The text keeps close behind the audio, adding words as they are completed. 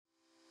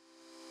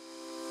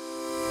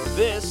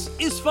This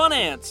is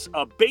Finance,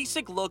 a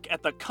basic look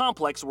at the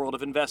complex world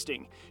of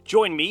investing.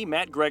 Join me,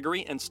 Matt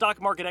Gregory, and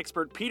stock market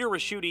expert Peter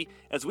Raschuti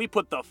as we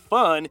put the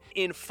fun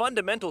in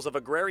fundamentals of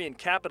agrarian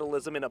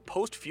capitalism in a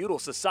post-feudal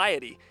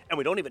society. And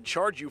we don't even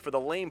charge you for the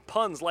lame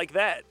puns like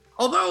that.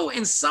 Although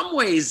in some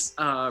ways,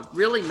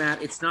 really,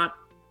 Matt, it's not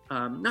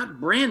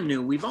brand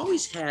new. We've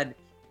always had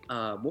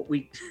what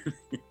we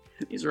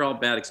these are all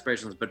bad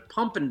expressions, but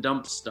pump and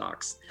dump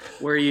stocks,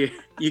 where you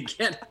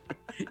get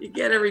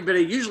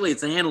everybody. Usually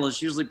it's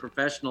analysts, usually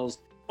professionals.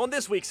 On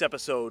this week's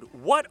episode,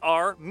 what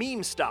are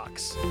meme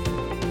stocks?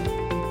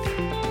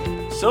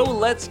 So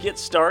let's get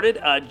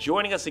started.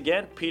 Joining us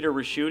again, Peter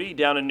Raschuti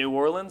down in New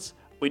Orleans.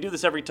 We do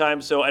this every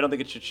time, so I don't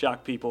think it should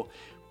shock people.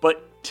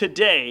 But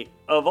today,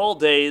 of all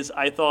days,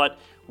 I thought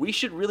we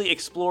should really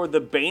explore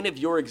the bane of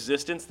your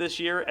existence this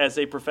year as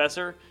a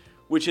professor,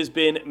 which has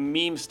been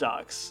meme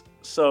stocks.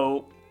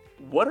 So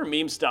what are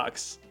meme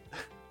stocks?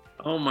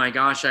 Oh my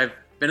gosh, I've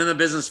been in the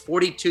business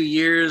 42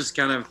 years,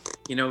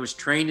 was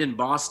trained in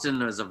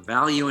Boston as a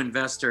value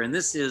investor, and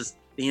this is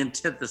the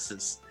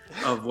antithesis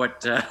of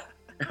what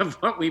of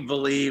what we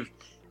believe.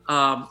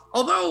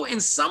 Although in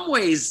some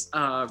ways,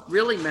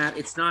 really, Matt,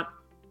 it's not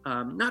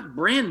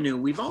brand new.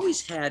 We've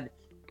always had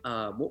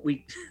what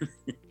we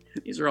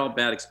these are all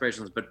bad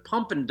expressions, but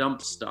pump and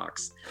dump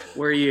stocks,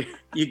 where you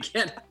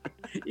get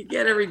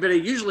everybody.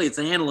 Usually it's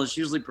analysts,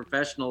 usually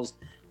professionals.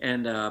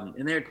 And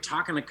they're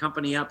talking the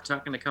company up,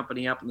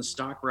 and the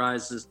stock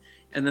rises,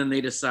 and then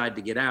they decide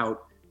to get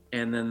out,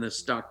 and then the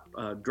stock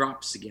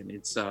drops again.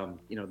 It's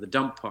the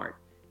dump part.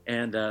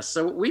 And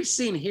so what we've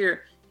seen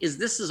here is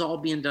this is all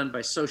being done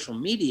by social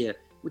media,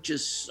 which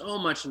is so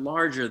much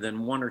larger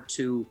than one or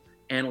two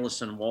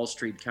analysts on Wall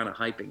Street kind of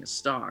hyping a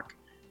stock.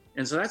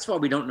 And so that's why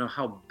we don't know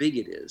how big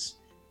it is.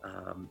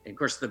 And of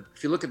course,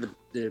 if you look at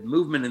the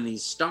movement in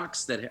these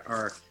stocks that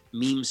are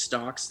meme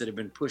stocks that have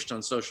been pushed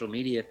on social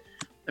media,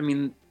 I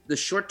mean, the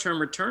short-term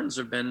returns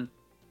have been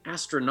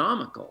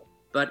astronomical,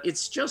 but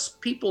it's just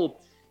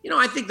people,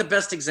 I think the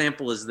best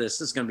example is this.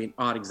 This is going to be an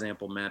odd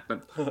example, Matt,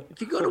 but if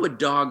you go to a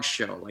dog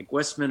show, like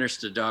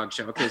Westminster Dog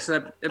Show, okay,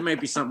 so that might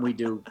be something we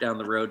do down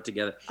the road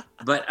together.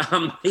 But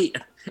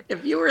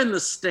if you were in the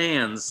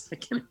stands, I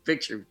can't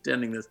picture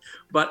attending this,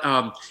 but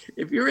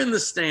if you're in the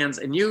stands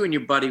and you and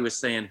your buddy was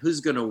saying, who's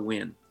going to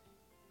win?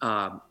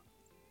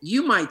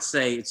 You might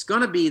say it's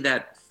going to be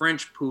that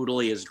French poodle.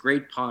 He has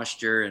great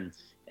posture and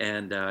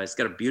it's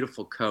got a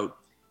beautiful coat.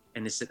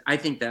 And they said, I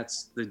think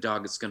that's the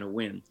dog that's going to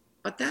win.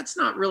 But that's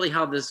not really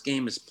how this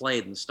game is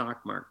played in the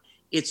stock market.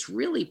 It's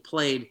really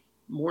played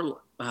more,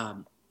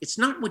 it's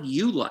not what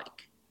you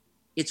like.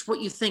 It's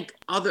what you think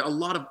a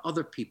lot of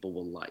other people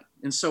will like.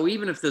 And so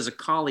even if there's a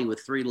collie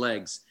with 3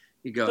 legs,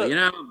 you go,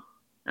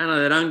 I know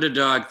that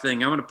underdog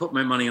thing, I'm going to put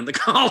my money on the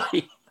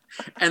collie.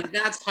 And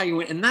that's how you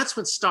win. And that's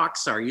what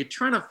stocks are. You're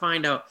trying to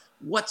find out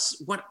what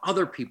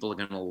other people are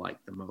going to like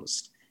the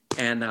most.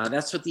 And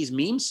that's what these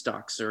meme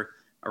stocks are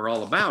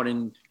all about.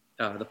 And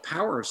the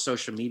power of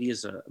social media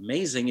is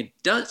amazing.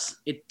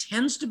 It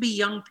tends to be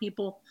young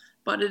people,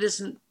 but it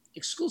isn't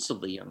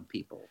exclusively young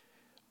people.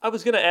 I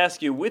was going to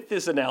ask you, with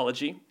this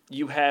analogy,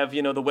 you have,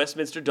 the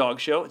Westminster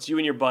Dog Show. It's you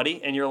and your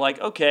buddy, and you're like,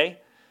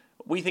 okay,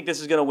 we think this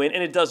is going to win,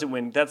 and it doesn't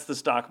win. That's the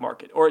stock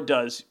market. Or it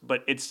does,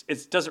 but it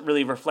doesn't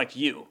really reflect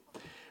you.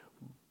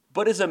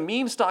 But is a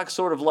meme stock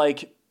sort of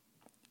like,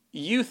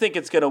 you think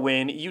it's going to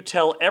win, you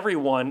tell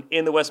everyone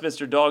in the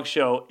Westminster Dog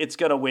Show it's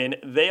going to win,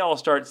 they all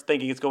start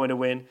thinking it's going to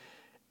win,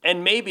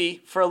 and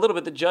maybe, for a little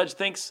bit, the judge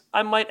thinks,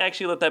 I might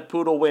actually let that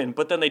poodle win,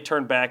 but then they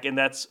turn back, and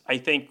that's, I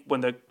think,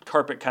 when the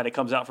carpet kind of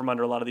comes out from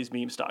under a lot of these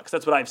meme stocks.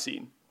 That's what I've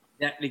seen.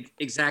 Yeah,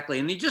 exactly.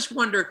 And you just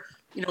wonder,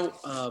 you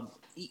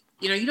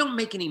don't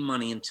make any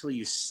money until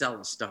you sell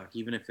the stock,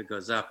 even if it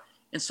goes up.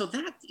 And so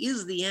that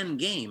is the end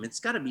game.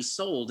 It's got to be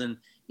sold. And,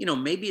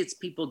 maybe it's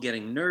people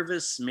getting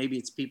nervous. Maybe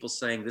it's people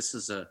saying, this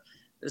is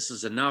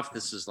enough.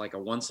 This is like a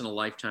once in a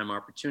lifetime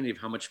opportunity of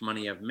how much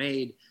money I've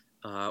made.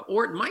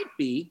 Or it might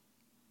be,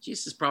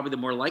 this is probably the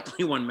more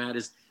likely one, Matt,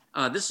 is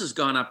this has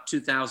gone up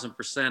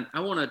 2,000%. I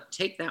want to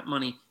take that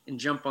money and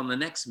jump on the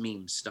next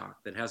meme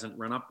stock that hasn't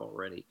run up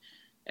already.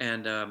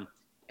 And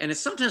it's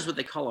sometimes what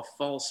they call a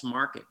false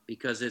market,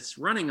 because it's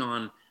running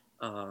on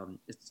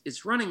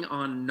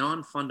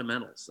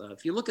non-fundamentals.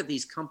 If you look at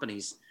these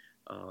companies,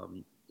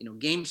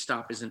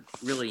 GameStop isn't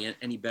really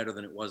any better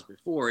than it was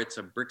before. It's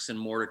a bricks and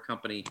mortar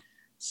company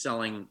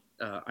selling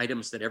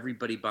items that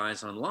everybody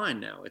buys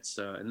online now. It's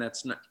and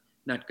that's not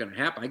going to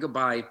happen. I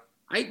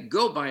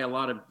go by a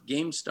lot of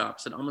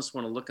GameStops and almost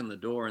want to look in the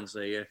door and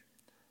say,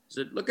 does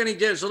it look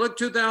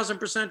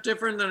 2,000%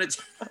 different than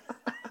it's?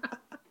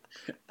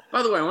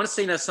 By the way, I want to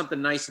say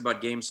something nice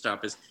about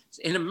GameStop is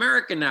in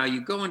America now,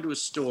 you go into a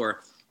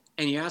store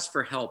and you ask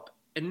for help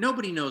and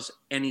nobody knows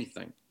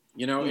anything.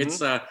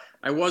 It's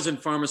I was in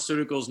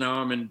pharmaceuticals, now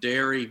I'm in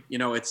dairy.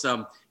 It's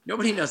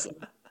nobody knows.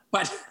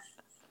 But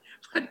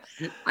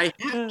I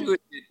have to admit,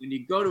 when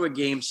you go to a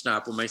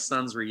GameStop when my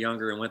sons were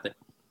younger and went there,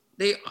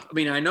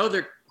 I know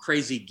they're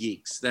crazy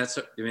geeks. That's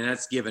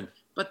given.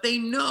 But they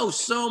know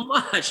so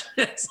much.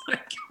 It's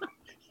like,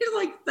 you're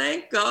like,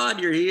 thank God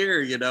you're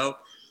here, you know?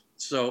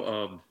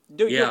 So,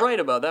 Dude, you're yeah. right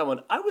about that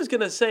one. I was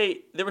gonna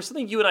say there was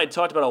something you and I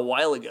talked about a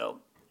while ago,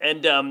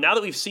 and now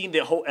that we've seen the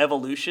whole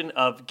evolution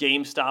of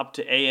GameStop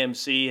to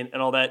AMC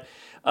and all that,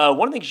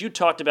 one of the things you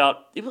talked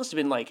about, it must have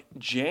been like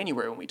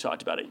January when we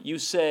talked about it. You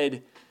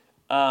said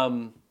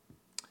um,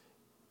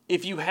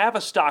 if you have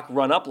a stock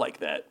run up like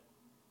that,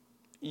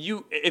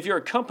 if you're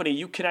a company,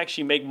 you can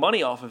actually make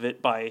money off of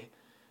it by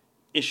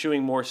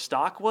issuing more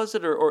stock. Was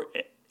it or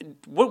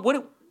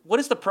what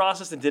is the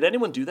process? And did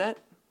anyone do that?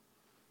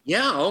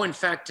 Yeah. Oh, in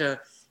fact, you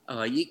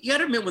got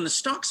to admit when the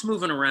stock's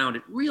moving around,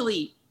 it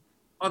really,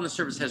 on the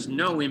surface, has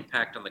no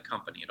impact on the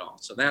company at all.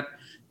 So that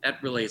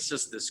really, it's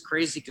just this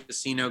crazy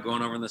casino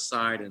going over on the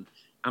side, and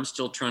I'm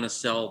still trying to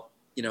sell,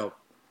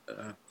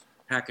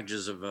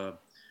 packages of the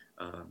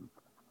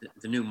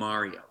new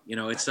Mario.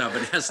 It's but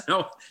it has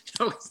no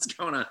what's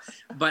going on.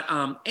 But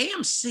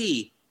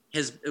AMC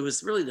it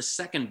was really the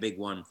second big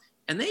one,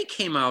 and they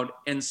came out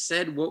and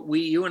said what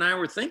you and I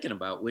were thinking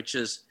about, which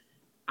is,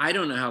 I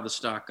don't know how the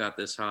stock got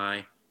this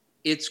high.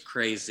 It's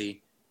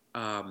crazy.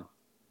 I'm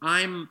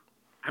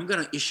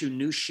going to issue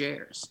new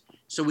shares.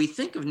 So we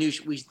think of new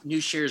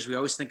shares. We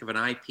always think of an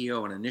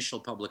IPO, an initial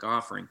public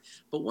offering.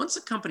 But once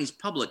a company's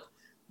public,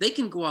 they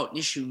can go out and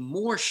issue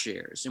more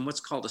shares in what's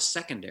called a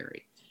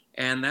secondary,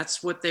 and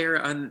that's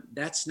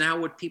that's now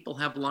what people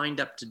have lined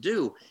up to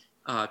do.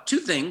 Two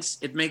things: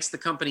 it makes the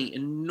company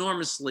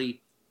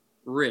enormously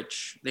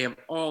rich. They have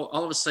all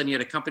of a sudden, you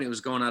had a company that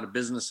was going out of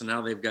business, and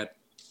now they've got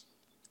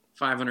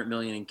 500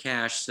 million in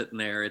cash sitting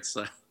there. It's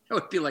that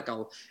would be like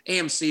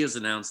AMC has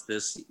announced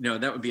this.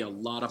 That would be a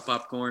lot of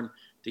popcorn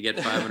to get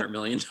 $500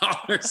 million.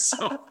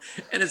 So,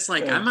 and it's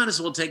like, I might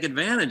as well take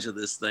advantage of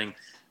this thing.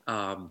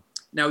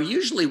 Now,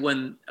 usually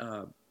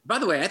by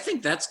the way, I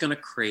think that's going to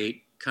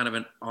create kind of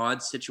an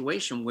odd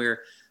situation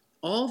where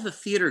all the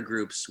theater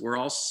groups were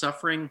all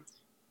suffering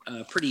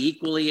pretty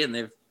equally, and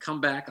they've come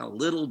back a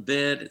little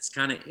bit. It's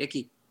kind of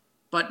icky.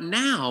 But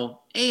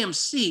now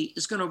AMC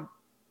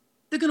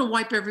they're going to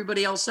wipe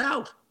everybody else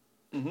out.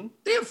 Mm-hmm.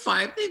 They have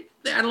I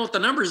don't know what the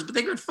number is, but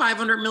they got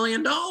 $500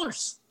 million.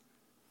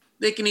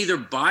 They can either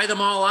buy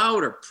them all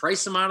out or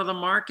price them out of the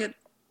market.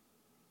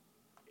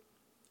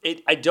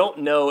 I don't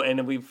know,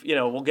 and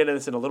we'll get into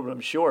this in a little bit,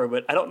 I'm sure,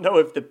 but I don't know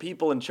if the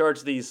people in charge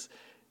of these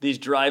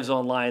drives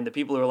online, the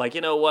people who are like,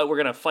 you know what, we're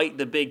going to fight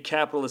the big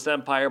capitalist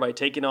empire by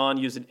taking on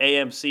using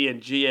AMC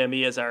and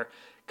GME as our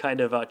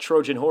kind of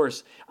Trojan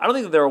horse. I don't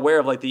think that they're aware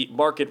of like the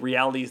market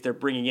realities they're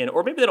bringing in,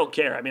 or maybe they don't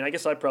care. I mean, I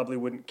guess I probably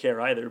wouldn't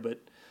care either, but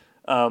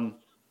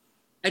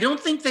I don't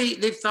think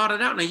they've thought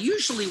it out. Now,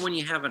 usually when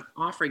you have an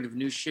offering of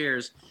new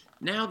shares,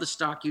 now the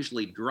stock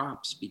usually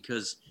drops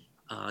because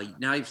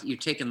now you're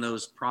taking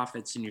those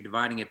profits and you're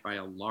dividing it by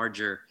a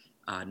larger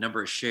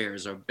number of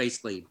shares, or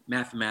basically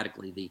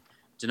mathematically the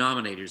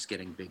denominator is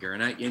getting bigger.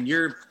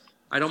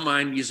 I don't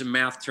mind using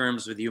math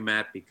terms with you,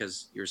 Matt,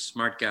 because you're a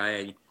smart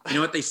guy. You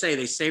know what they say?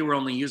 They say we're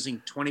only using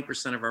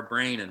 20% of our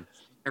brain. And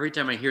every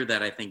time I hear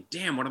that, I think,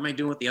 damn, what am I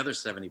doing with the other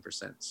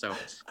 70%? So,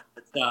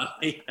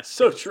 yeah.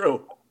 So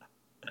true.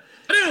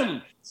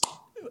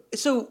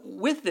 So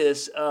with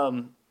this,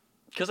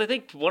 because I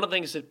think one of the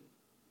things that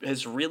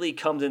has really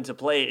come into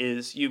play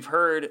is you've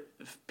heard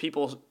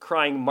people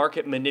crying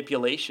market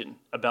manipulation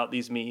about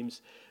these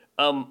memes.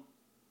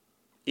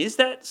 Is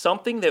that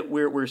something that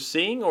we're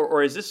seeing,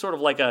 or is this sort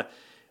of like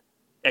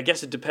I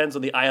guess it depends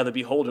on the eye of the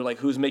beholder, like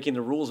who's making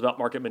the rules about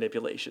market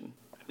manipulation?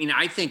 I mean,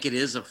 I think it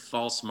is a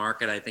false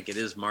market. I think it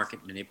is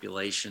market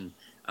manipulation.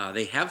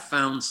 They have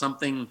found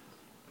something.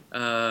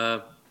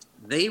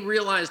 They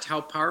realized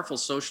how powerful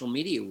social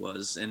media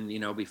was, and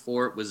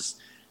before it was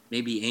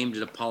maybe aimed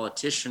at a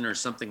politician or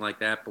something like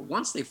that. But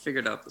once they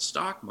figured out the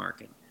stock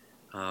market,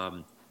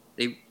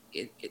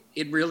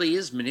 it really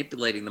is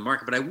manipulating the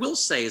market. But I will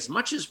say, as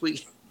much as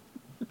we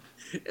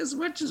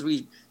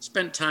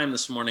spent time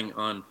this morning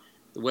on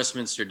the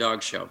Westminster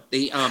Dog Show,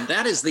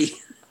 that is the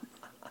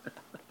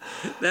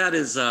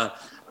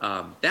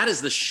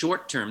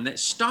short term. That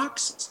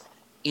stocks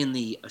in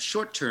the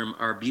short term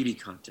are beauty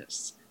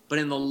contests, but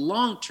in the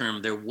long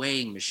term, they're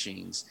weighing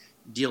machines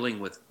dealing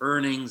with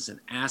earnings and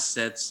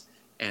assets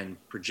and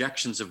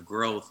projections of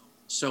growth.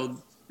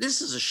 So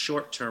this is a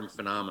short term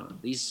phenomenon.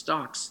 These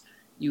stocks,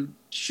 you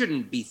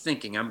shouldn't be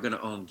thinking, I'm going to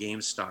own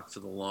GameStop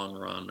for the long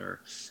run, or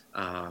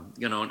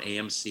going to own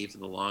AMC for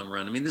the long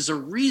run. I mean, there's a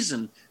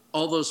reason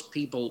all those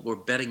people were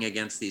betting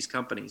against these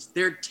companies.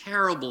 They're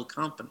terrible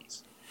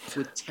companies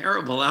with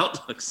terrible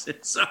outlooks.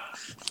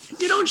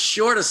 You don't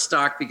short a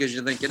stock because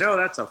you're thinking, oh,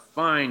 that's a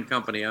fine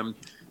company, I'm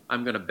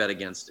going to bet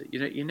against it.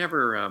 You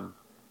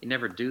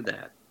never do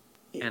that.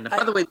 And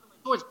by the way,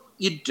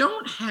 you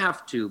don't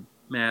have to,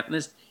 Matt. And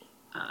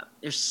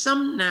there's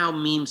some now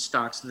meme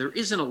stocks. There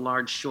isn't a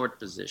large short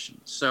position.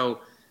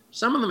 So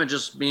some of them are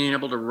just being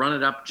able to run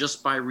it up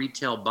just by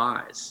retail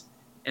buys.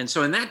 And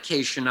so in that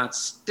case, you're not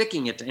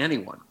sticking it to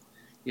anyone.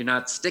 You're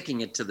not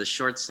sticking it to the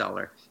short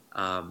seller.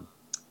 And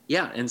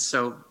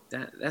so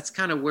that's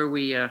kind of where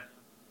we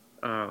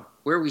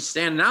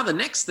stand. Now, the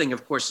next thing,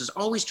 of course, is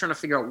always trying to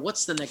figure out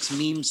what's the next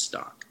meme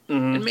stock.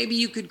 and maybe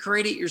you could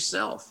create it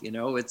yourself.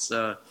 It's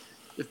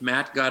if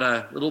Matt got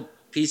a little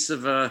piece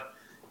of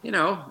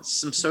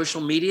some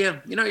social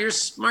media, you're a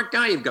smart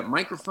guy. You've got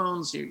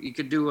microphones. You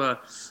could do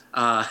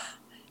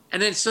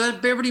and then so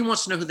everybody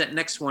wants to know who that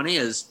next one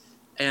is.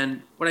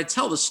 And what I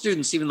tell the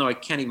students, even though I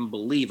can't even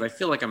believe, I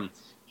feel like I'm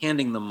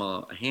handing them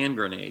a hand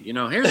grenade.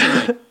 Here's an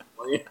idea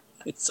for you.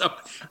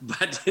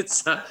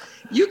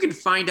 You can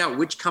find out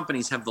which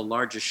companies have the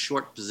largest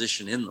short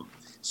position in them,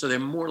 so they're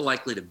more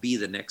likely to be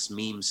the next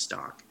meme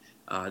stock.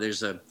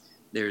 There's a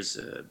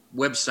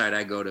website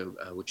I go to,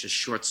 which is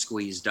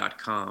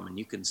shortsqueeze.com, and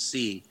you can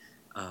see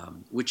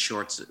which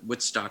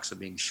stocks are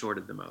being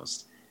shorted the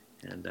most.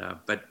 And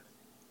but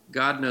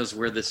God knows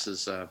where this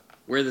is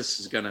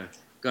gonna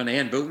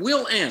end. But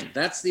we'll end.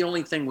 That's the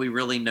only thing we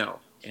really know,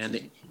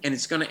 and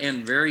it's gonna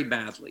end very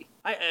badly.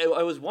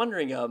 I was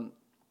wondering,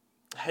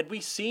 had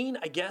we seen?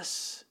 I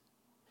guess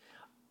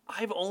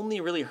I've only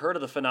really heard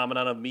of the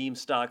phenomenon of meme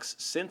stocks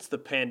since the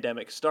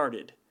pandemic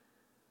started.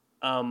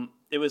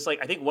 It was like,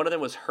 I think one of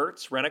them was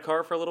Hertz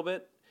Rent-A-Car for a little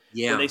bit.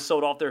 Yeah. Where they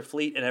sold off their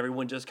fleet and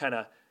everyone just kind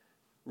of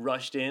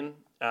rushed in.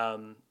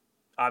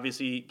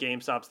 Obviously,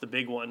 GameStop's the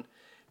big one.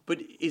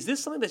 But is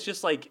this something that's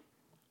just like,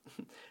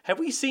 have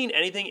we seen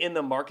anything in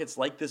the markets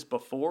like this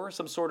before?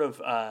 Some sort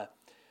of,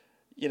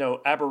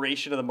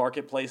 aberration of the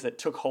marketplace that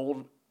took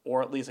hold,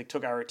 or at least like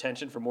took our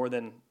attention for more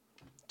than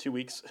 2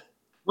 weeks?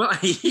 Well,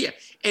 yeah.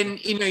 And,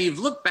 you've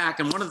looked back,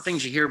 and one of the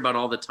things you hear about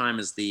all the time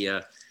is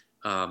the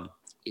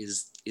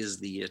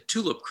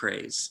tulip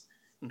craze.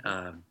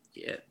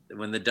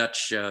 When the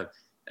Dutch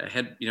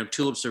had,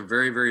 tulips are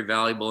very, very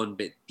valuable,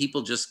 and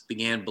people just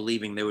began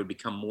believing they would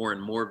become more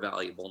and more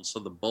valuable. And so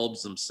the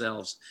bulbs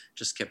themselves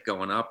just kept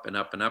going up and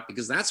up and up,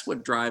 because that's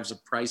what drives a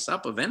price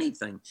up of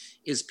anything,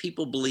 is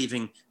people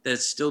believing that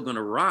it's still going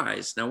to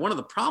rise. Now, one of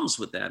the problems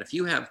with that, if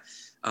you have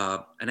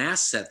an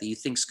asset that you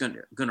think is going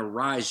to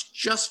rise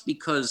just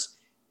because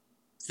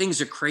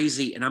things are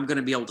crazy and I'm going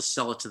to be able to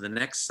sell it to the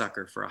next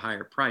sucker for a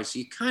higher price,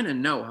 you kind of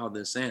know how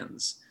this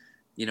ends.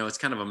 It's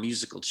kind of a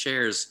musical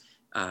chairs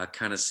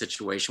kind of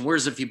situation.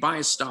 Whereas if you buy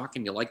a stock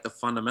and you like the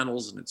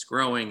fundamentals and it's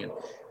growing,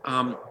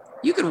 and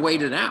you can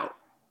wait it out.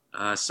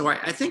 So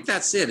I think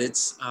that's it.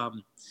 It's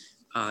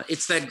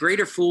that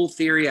greater fool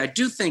theory. I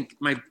do think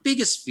my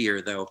biggest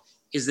fear, though,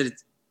 is that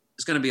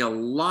it's going to be a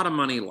lot of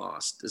money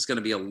lost. There's going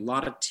to be a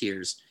lot of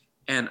tears.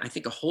 And I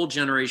think a whole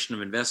generation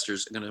of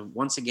investors are going to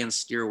once again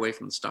steer away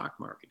from the stock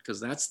market, because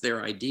that's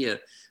their idea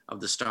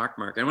of the stock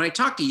market. And when I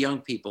talk to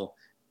young people,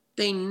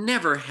 they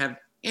never have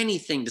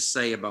anything to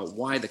say about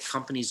why the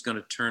company's going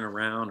to turn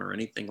around or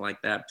anything like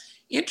that.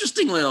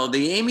 Interestingly, though,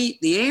 the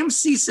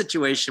AMC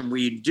situation, where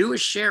you do a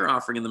share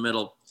offering in the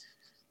middle,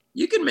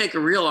 you can make a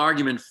real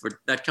argument for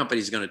that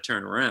company's going to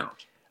turn around.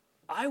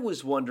 I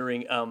was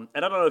wondering, and I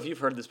don't know if you've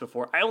heard this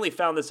before. I only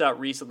found this out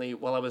recently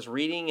while I was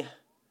reading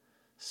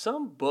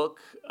some book.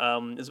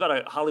 It's about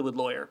a Hollywood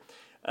lawyer.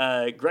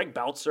 Greg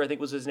Bautzer, I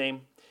think was his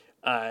name.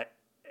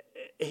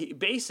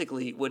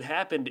 Basically, what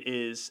happened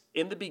is,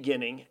 in the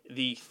beginning,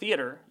 the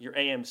theater, your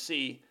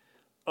AMC,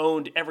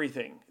 owned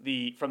everything.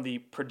 From the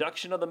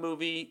production of the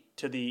movie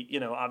to the,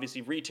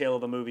 obviously retail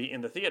of the movie in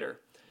the theater.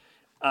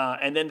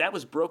 And then that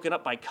was broken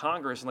up by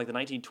Congress in like the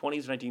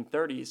 1920s,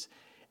 1930s.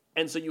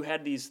 And so you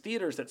had these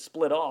theaters that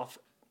split off,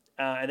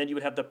 and then you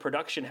would have the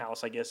production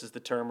house, I guess is the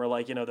term, or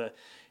like,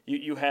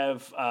 you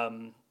have,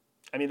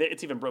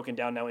 it's even broken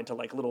down now into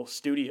like little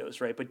studios,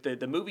 right? But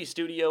the movie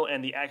studio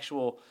and the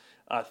actual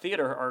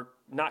theater are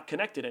not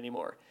connected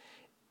anymore.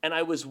 And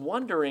I was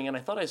wondering, and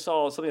I thought I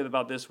saw something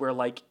about this, where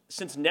like,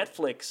 since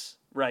Netflix,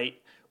 right,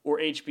 or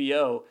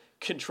HBO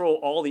control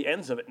all the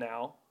ends of it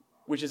now,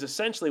 which is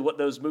essentially what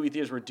those movie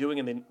theaters were doing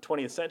in the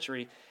 20th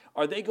century,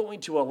 are they going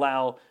to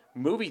allow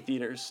movie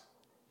theaters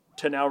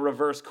to now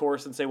reverse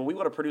course and say, well, we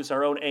want to produce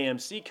our own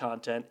AMC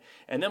content?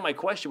 And then my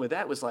question with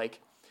that was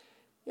like,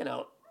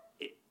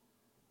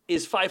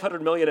 is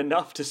 $500 million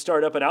enough to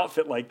start up an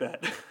outfit like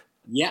that?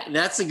 Yeah,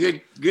 that's a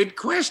good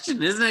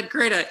question. Isn't that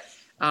great?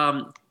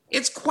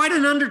 It's quite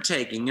an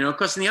undertaking,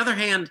 because on the other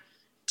hand,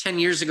 10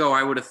 years ago,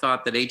 I would have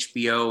thought that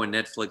HBO and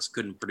Netflix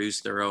couldn't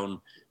produce their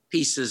own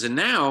pieces. And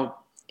now,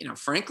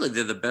 frankly,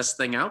 they're the best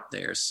thing out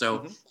there.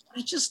 So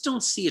I just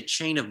don't see a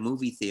chain of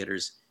movie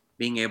theaters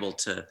being able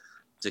to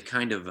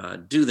kind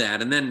of do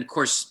that. And then, of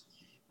course,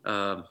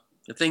 the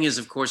thing is,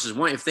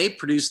 if they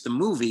produce the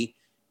movie,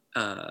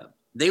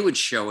 they would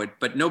show it,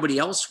 but nobody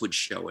else would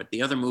show it.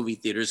 The other movie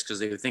theaters, because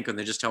they would think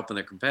they're just helping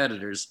their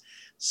competitors.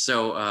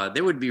 So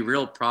there would be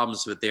real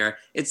problems with there.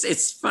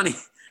 It's funny.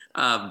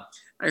 I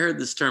heard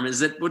this term, is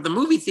that what the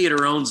movie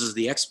theater owns is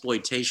the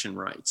exploitation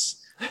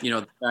rights.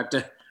 The fact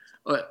to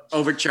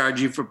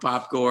overcharge you for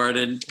popcorn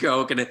and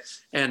Coke, and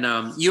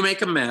you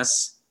make a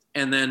mess,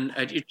 and then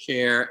at your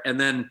chair, and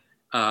then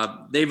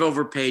they've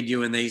overpaid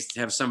you, and they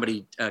have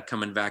somebody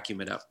come and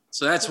vacuum it up.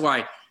 So that's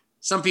why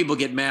some people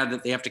get mad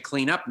that they have to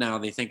clean up now.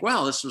 They think,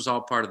 well, this was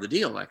all part of the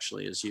deal,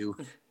 actually, is you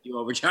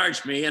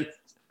overcharged me, and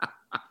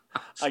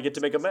I get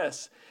to make a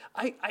mess.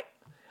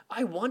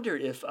 I wonder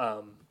if,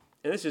 and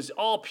this is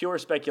all pure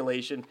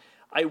speculation,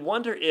 I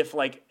wonder if,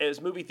 like,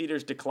 as movie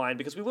theaters decline,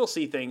 because we will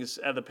see things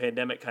as the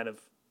pandemic kind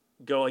of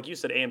go, like you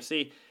said,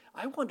 AMC.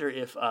 I wonder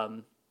if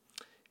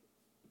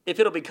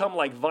it'll become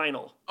like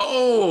vinyl,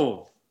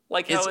 Oh,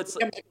 like how it's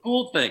become a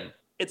cool thing.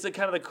 it's a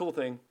kind of the cool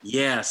thing.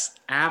 Yes,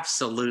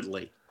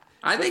 absolutely.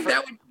 I But think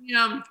for,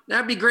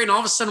 that'd be great. And all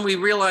of a sudden we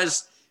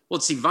realize, well,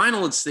 see,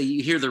 vinyl.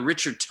 You hear the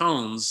richer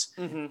tones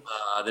mhm.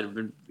 that have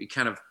been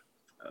kind of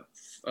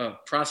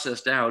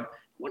processed out. I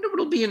wonder what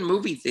it'll be in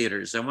movie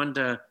theaters. I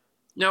wonder.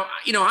 Now,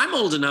 I'm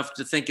old enough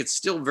to think it's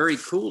still very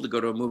cool to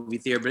go to a movie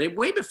theater, but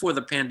way before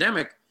the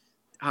pandemic,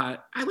 I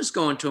was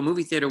going to a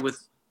movie theater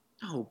with,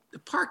 the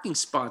parking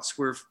spots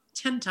were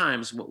 10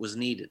 times what was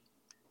needed.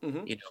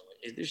 Mhm.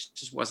 This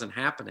just wasn't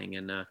happening.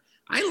 And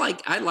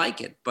I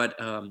like it, but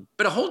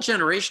a whole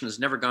generation has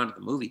never gone to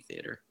the movie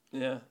theater.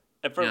 Yeah.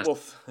 And for, Yes. well,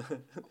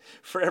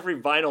 for every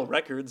vinyl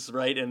records,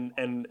 right,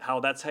 and how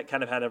that's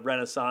kind of had a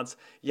renaissance,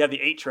 you have the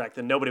 8-track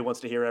that nobody wants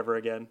to hear ever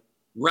again.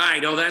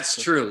 Right. Oh,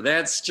 that's true.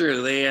 That's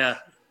true.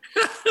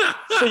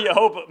 So you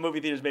hope movie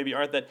theaters maybe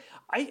aren't that.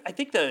 I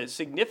think the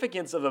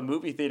significance of a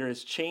movie theater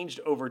has changed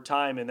over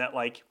time in that,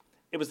 like,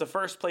 it was the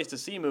first place to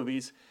see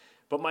movies,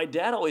 but my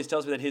dad always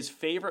tells me that his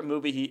favorite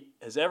movie he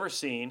has ever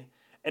seen,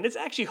 and it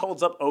actually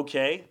holds up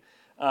okay,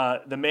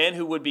 The Man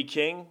Who Would Be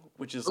King,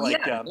 which is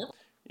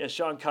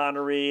Sean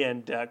Connery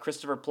and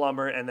Christopher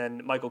Plummer and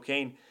then Michael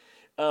Caine.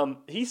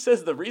 He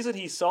says the reason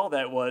he saw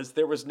that was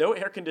there was no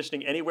air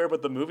conditioning anywhere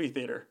but the movie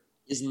theater.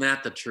 Isn't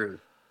that the truth?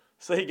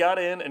 So he got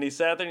in and he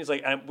sat there and he's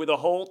like, with the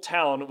whole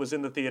town was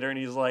in the theater, and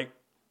he's like,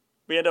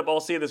 we end up all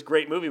seeing this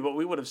great movie, but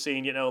we would have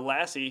seen,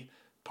 Lassie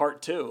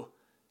Part 2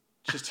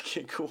 just to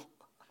get cool.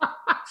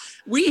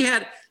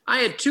 I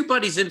had two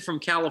buddies in from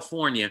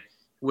California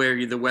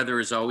where the weather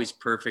is always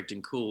perfect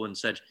and cool and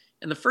such.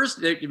 And the first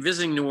day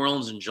visiting New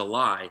Orleans in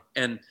July,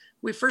 and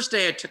first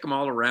day I took them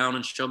all around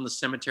and showed them the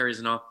cemeteries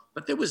and all,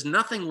 but there was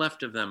nothing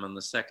left of them on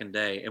the second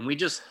day. And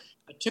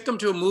I took them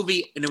to a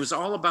movie, and it was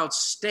all about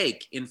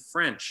steak in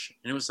French.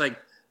 And it was like,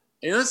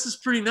 this is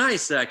pretty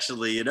nice,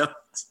 actually,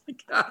 It's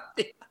like,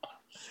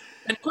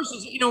 and of course,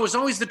 it was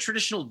always the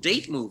traditional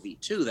date movie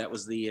too. That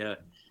was the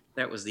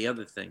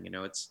other thing.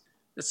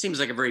 That seems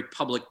like a very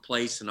public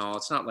place and all.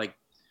 It's not like,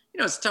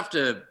 it's tough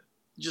to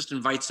just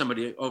invite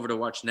somebody over to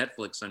watch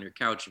Netflix on your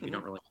couch if you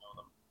don't really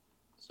know them.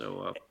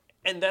 So,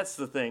 and that's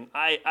the thing.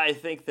 I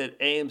think that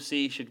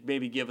AMC should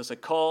maybe give us a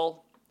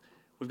call.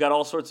 We've got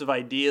all sorts of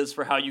ideas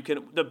for how you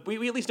can.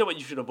 We at least know what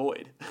you should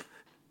avoid.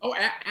 Oh,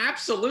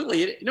 absolutely.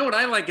 You know what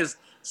I like is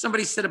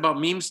somebody said about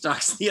meme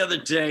stocks the other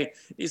day.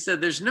 He said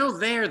there's no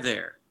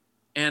there,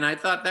 and I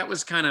thought that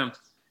was kind of,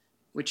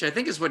 which I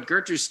think is what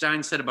Gertrude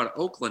Stein said about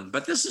Oakland.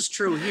 But this is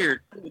true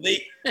here.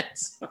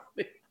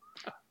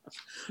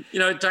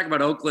 Talk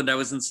about Oakland. I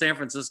was in San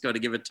Francisco to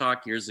give a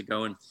talk years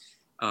ago, and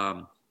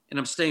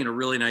I'm staying in a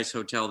really nice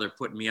hotel. They're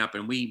putting me up,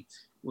 and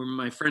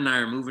my friend and I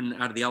are moving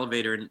out of the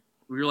elevator, and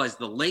we realized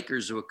the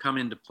Lakers who have come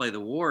in to play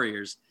the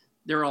Warriors,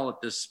 they're all at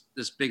this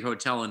big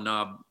hotel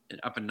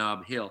up in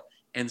Nob Hill.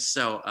 And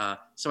so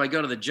I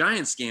go to the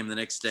Giants game the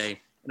next day,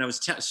 and I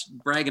was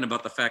bragging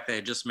about the fact that I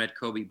had just met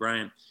Kobe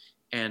Bryant,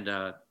 and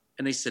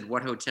they said,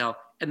 "What hotel?"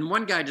 And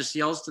one guy just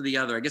yells to the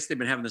other. I guess they've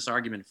been having this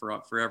argument for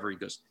forever. He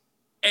goes,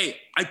 "Hey,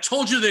 I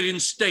told you they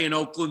didn't stay in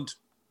Oakland."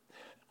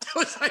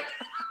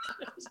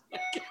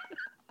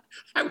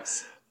 I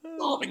was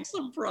solving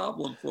some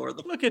problem for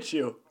them. Look at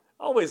you,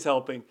 always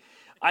helping.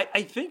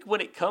 I think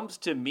when it comes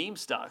to meme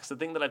stocks, the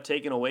thing that I've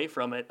taken away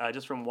from it,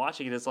 just from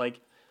watching it, is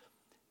like,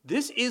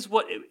 this is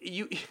what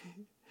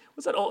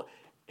what's that old?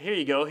 Here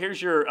you go.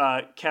 Here's your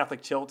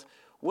Catholic tilt.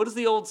 What is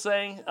the old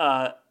saying?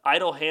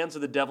 Idle hands are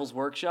the devil's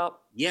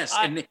workshop. Yes,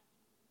 and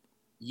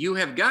you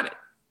have got it.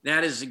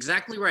 That is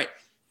exactly right.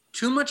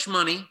 Too much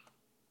money,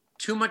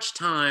 too much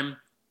time,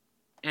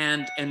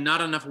 and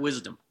not enough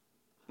wisdom,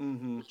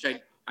 which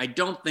I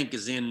don't think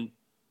is in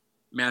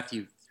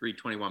Matthew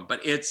 3:21.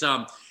 But it's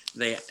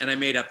and I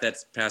made up that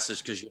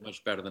passage because you're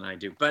much better than I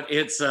do. But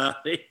it's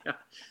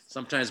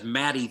sometimes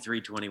Matty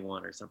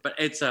 3:21 or something. But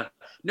it's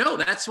no,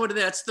 that's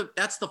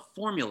the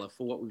formula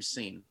for what we've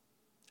seen.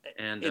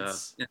 And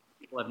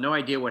people have no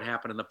idea what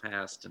happened in the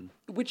past. And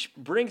which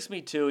brings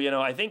me to,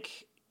 I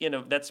think,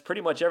 that's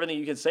pretty much everything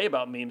you can say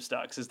about meme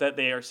stocks, is that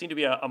they seem to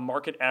be a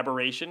market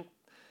aberration,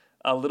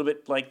 a little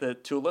bit like the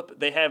tulip.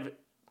 They have,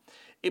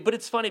 but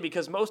it's funny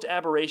because most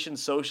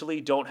aberrations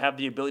socially don't have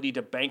the ability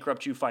to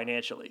bankrupt you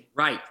financially.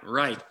 Right.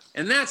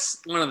 And that's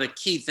one of the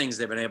key things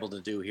they've been able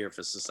to do here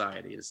for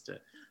society is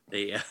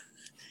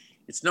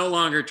it's no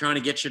longer trying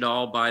to get you to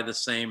all buy the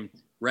same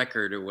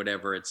record or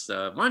whatever. It's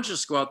why don't you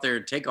just go out there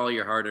and take all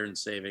your hard-earned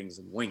savings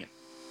and wing it.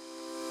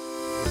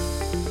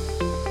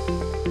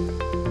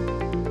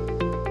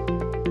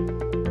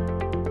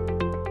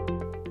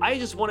 I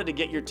just wanted to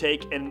get your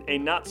take in a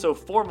not so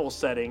formal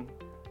setting,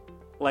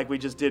 like we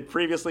just did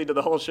previously to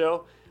the whole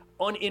show,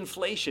 on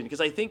inflation,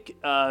 because I think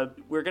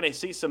we're going to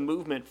see some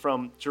movement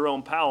from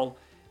Jerome Powell.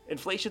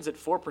 Inflation's at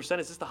 4%.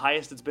 Is this the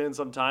highest it's been in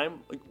some time?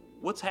 Like,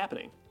 what's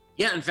happening?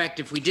 Yeah, in fact,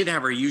 if we did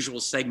have our usual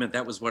segment,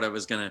 that was what I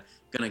was gonna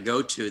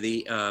go to.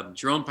 The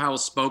Jerome Powell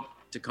spoke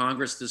to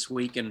Congress this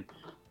week, and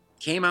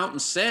came out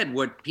and said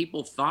what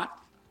people thought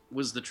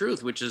was the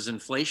truth, which is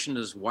inflation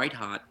is white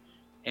hot,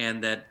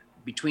 and that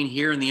between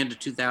here and the end of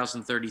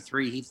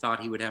 2033, he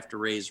thought he would have to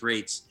raise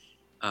rates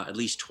at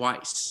least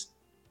twice.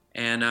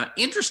 And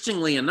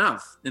interestingly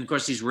enough, and of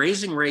course, he's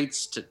raising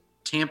rates to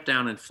tamp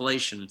down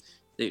inflation.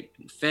 The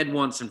Fed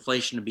wants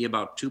inflation to be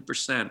about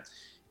 2%.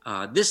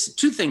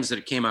 Two things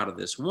that came out of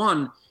this.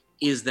 One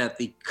is that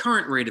the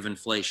current rate of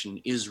inflation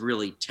is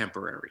really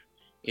temporary.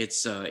 It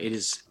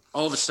is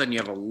all of a sudden you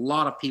have a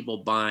lot of people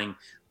buying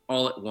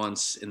all at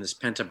once in this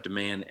pent-up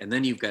demand, and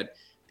then you've got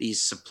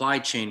these supply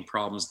chain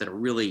problems that are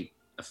really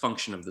a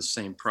function of the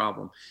same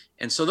problem.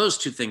 And so those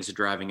two things are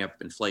driving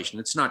up inflation.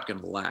 It's not going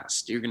to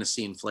last. You're going to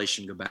see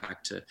inflation go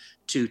back to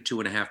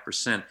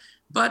 2.5%.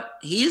 But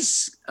he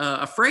is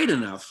afraid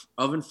enough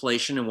of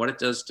inflation and what it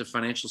does to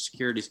financial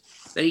securities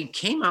that he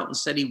came out and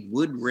said he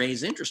would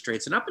raise interest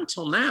rates. And up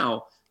until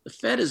now, the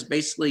Fed has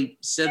basically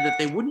said that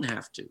they wouldn't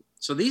have to.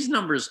 So these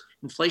numbers,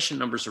 inflation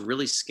numbers, are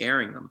really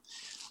scaring them.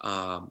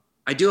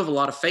 I do have a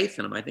lot of faith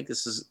in them. I think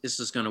this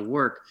is going to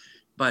work.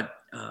 But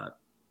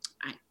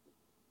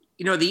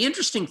the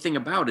interesting thing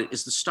about it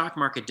is the stock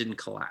market didn't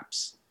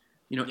collapse.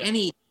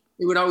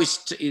 It would always,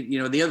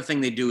 the other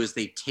thing they do is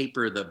they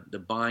taper the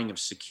buying of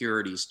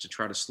securities to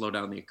try to slow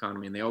down the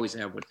economy. And they always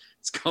have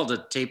it's called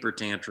a taper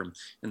tantrum.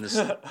 And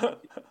this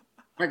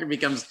market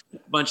becomes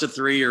a bunch of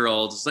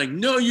 3-year-olds. It's like,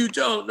 no, you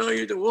don't. No,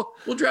 you don't.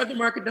 We'll drive the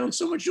market down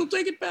so much you'll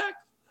take it back.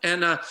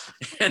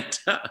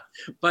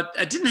 But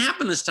it didn't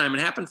happen this time. It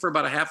happened for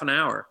about a half an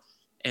hour.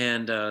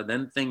 And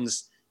then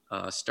things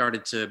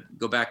started to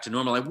go back to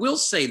normal. I will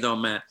say, though,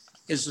 Matt,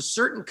 is a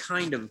certain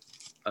kind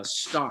of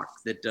stock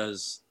that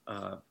does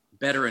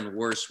better and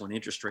worse when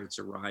interest rates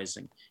are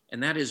rising.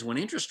 And that is when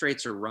interest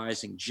rates are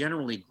rising,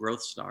 generally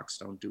growth stocks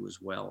don't do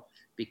as well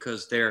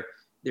because their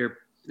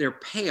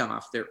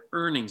payoff, their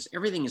earnings,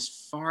 everything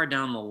is far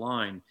down the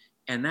line.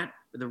 And that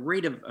the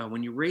rate of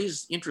when you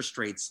raise interest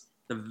rates,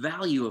 the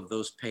value of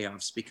those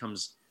payoffs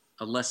becomes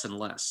less and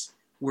less.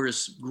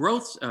 Whereas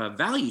growth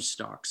value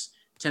stocks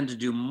tend to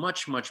do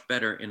much, much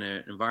better in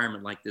an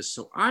environment like this.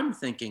 So I'm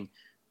thinking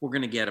we're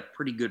going to get a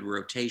pretty good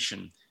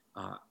rotation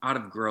out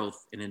of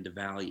growth and into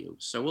value.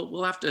 So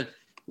we'll have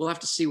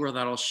to see where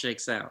that all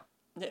shakes out.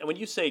 Yeah, when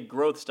you say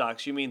growth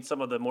stocks, you mean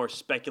some of the more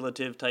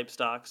speculative type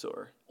stocks,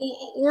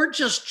 or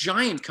just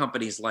giant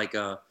companies like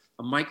a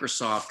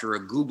Microsoft or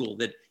a Google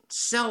that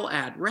sell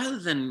at rather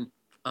than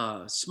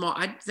small.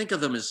 I think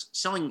of them as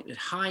selling at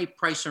high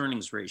price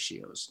earnings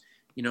ratios.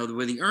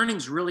 Where the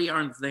earnings really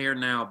aren't there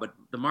now, but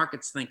the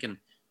market's thinking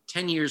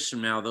 10 years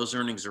from now, those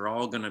earnings are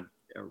all going to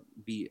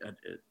be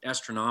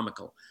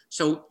astronomical.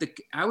 So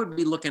I would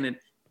be looking at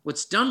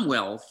what's done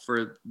well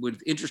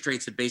with interest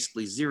rates at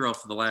basically zero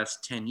for the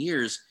last 10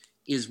 years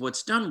is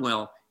what's done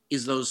well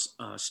is those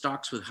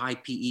stocks with high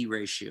PE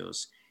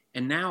ratios.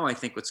 And now I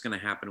think what's going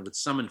to happen with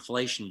some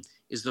inflation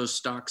is those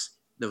stocks,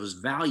 those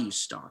value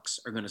stocks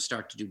are going to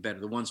start to do better.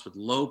 The ones with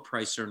low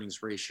price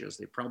earnings ratios,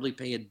 they probably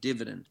pay a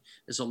dividend.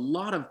 There's a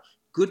lot of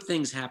good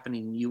things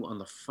happening to you on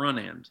the front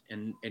end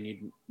and you're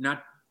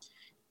not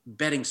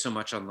betting so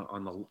much on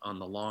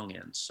the long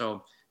end.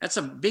 So that's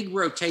a big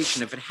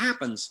rotation. If it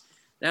happens,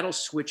 that'll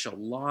switch a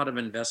lot of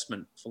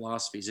investment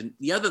philosophies. And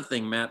the other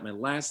thing, Matt, my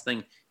last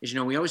thing is,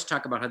 we always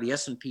talk about how the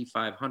S&P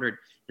 500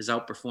 has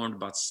outperformed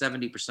about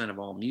 70% of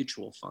all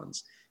mutual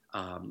funds.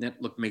 That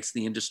makes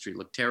the industry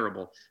look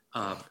terrible.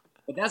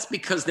 But that's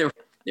because there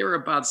were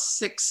about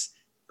 6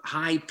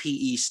 high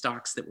PE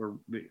stocks that were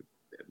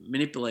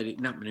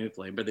not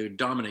manipulating, but they're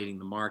dominating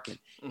the market.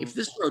 Mm-hmm. If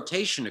this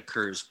rotation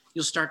occurs,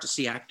 you'll start to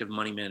see active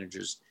money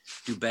managers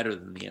do better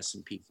than the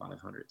S&P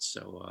 500.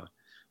 So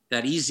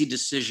that easy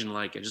decision,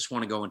 like I just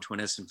want to go into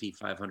an S&P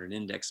 500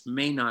 index,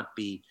 may not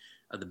be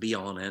the be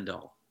all and end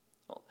all.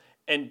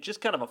 And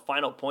just kind of a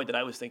final point that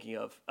I was thinking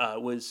of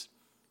was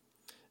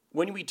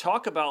when we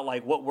talk about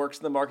like what works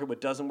in the market,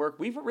 what doesn't work,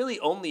 we've really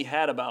only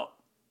had about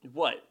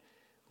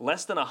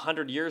less than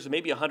 100 years, or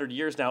maybe 100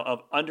 years now,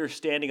 of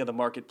understanding of the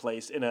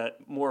marketplace in a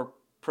more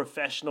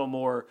professional,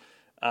 more,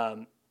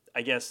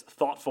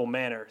 thoughtful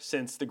manner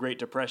since the Great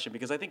Depression.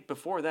 Because I think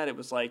before that, it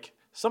was like,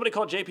 somebody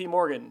called J.P.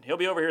 Morgan. He'll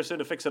be over here soon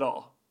to fix it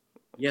all.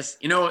 Yes.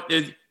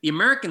 The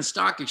American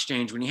Stock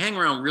Exchange, when you hang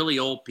around really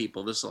old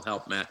people, this will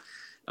help, Matt,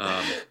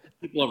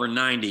 people over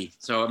 90.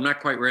 So I'm not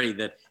quite ready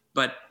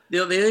but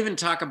they even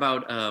talk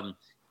about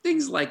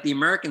things like the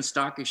American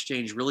Stock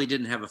Exchange really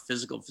didn't have a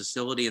physical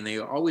facility, and they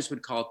always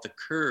would call it the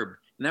curb.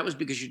 And that was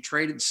because you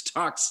traded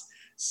stocks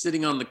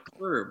sitting on the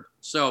curb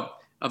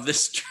of the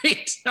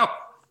street. So,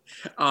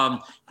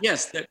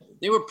 yes,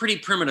 they were pretty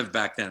primitive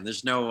back then.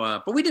 There's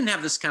no, but we didn't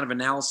have this kind of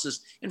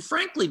analysis. And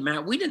frankly,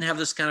 Matt, we didn't have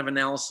this kind of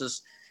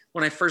analysis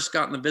when I first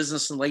got in the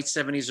business in the late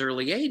 70s,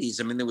 early 80s.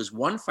 I mean, there was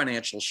one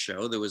financial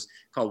show that was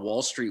called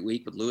Wall Street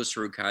Week with Louis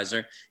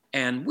Rukeyser,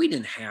 and we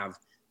didn't have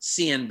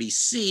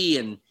CNBC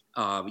and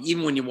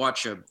even when you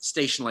watch a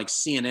station like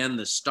CNN,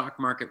 the stock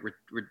market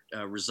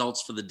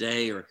results for the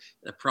day or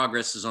the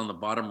progress is on the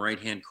bottom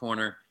right-hand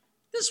corner.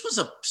 This was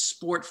a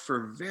sport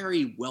for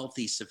very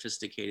wealthy,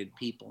 sophisticated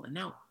people. And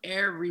now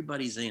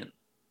everybody's in.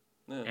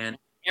 Yeah.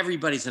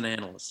 everybody's an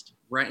analyst,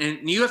 right?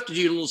 And you have to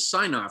do a little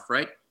sign off,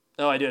 right?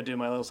 Oh, I do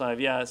my little sign.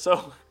 Yeah.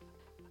 So,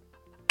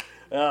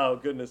 oh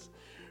goodness,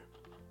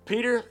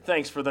 Peter,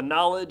 thanks for the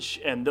knowledge,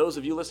 and those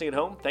of you listening at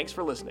home, thanks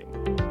for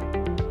listening.